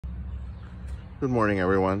Good morning,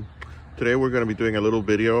 everyone. Today we're going to be doing a little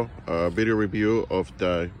video review of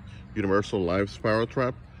the universal live sparrow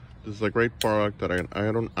trap. This is a great product that I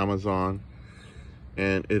had on Amazon,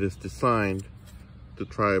 and it is designed to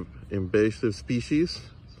trap invasive species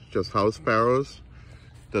such as house sparrows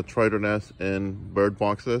that try to nest in bird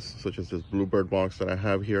boxes, such as this bluebird box that I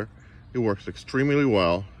have here. It works extremely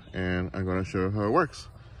well, and I'm going to show you how it works.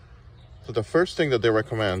 So the first thing that they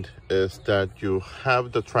recommend is that you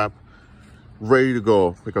have the trap ready to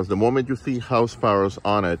go, because the moment you see house sparrows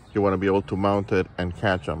on it, you want to be able to mount it and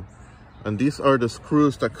catch them. And these are the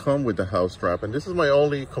screws that come with the house trap, and this is my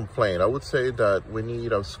only complaint. I would say that we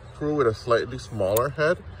need a screw with a slightly smaller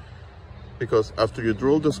head, because after you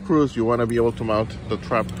drill the screws, you want to be able to mount the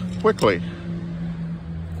trap quickly.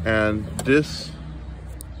 And this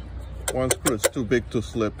one screw is too big to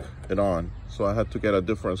slip it on, so I had to get a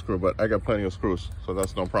different screw, but I got plenty of screws, so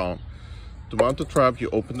that's no problem. To mount the trap, you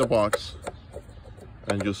open the box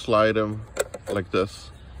and you slide them like this,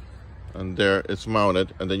 and there it's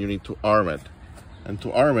mounted, and then you need to arm it. And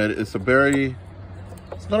to arm it, it's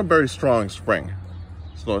not a very strong spring.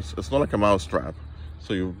 It's not like a mouse trap.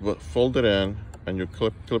 So you fold it in and you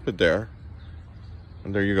clip it there,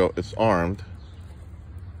 and there you go, it's armed.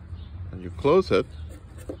 And you close it,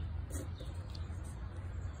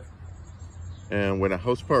 and when a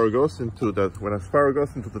house sparrow goes into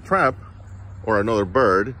the trap, or another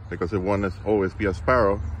bird, because it won't always be a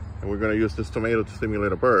sparrow, and we're going to use this tomato to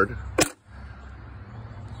simulate a bird,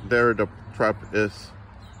 there the trap is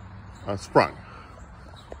sprung.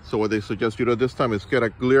 So what they suggest you do this time is get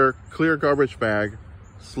a clear garbage bag,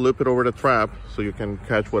 slip it over the trap so you can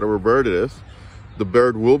catch whatever bird it is. The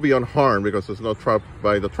bird will be unharmed because there's no trap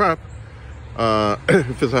by the trap.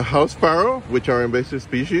 If it's a house sparrow, which are invasive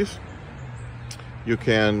species, you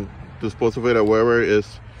can dispose of it at wherever it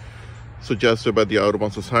is suggested by the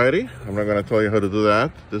Audubon Society. I'm not going to tell you how to do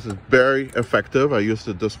that. This is very effective. I used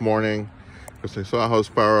it this morning because I saw a house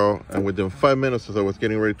sparrow, and within 5 minutes as I was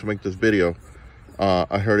getting ready to make this video,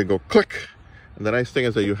 I heard it go click. And the nice thing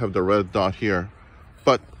is that you have the red dot here.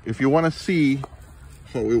 But if you want to see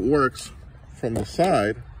how it works from the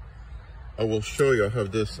side, I will show you. I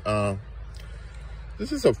have this.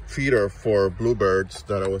 This is a feeder for bluebirds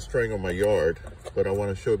that I was trying on my yard, but I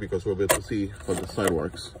want to show because we'll be able to see how the side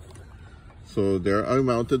works. So there I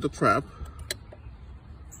mounted the trap,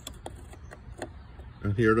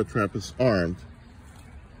 and here the trap is armed.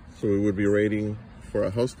 So we would be waiting for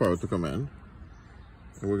a house sparrow to come in,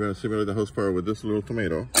 and we're going to simulate the house sparrow with this little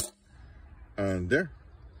tomato. And there,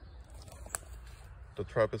 the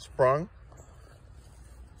trap is sprung.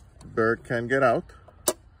 Bird can get out.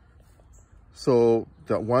 So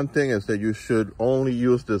the one thing is that you should only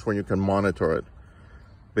use this when you can monitor it.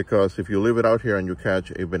 Because if you leave it out here and you catch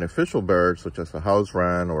a beneficial bird, such as a house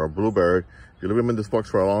wren or a bluebird, if you leave them in this box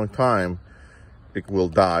for a long time, it will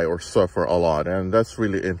die or suffer a lot. And that's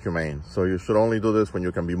really inhumane. So you should only do this when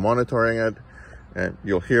you can be monitoring it, and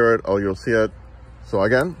you'll hear it or you'll see it. So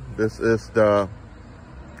again, this is the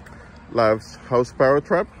live house sparrow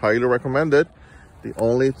trap. Highly recommend it. The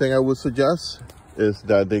only thing I would suggest is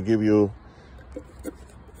that they give you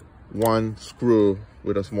one screw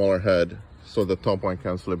with a smaller head, so the top one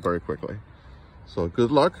can slip very quickly. So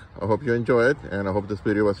good luck. I hope you enjoy it, and I hope this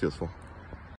video was useful.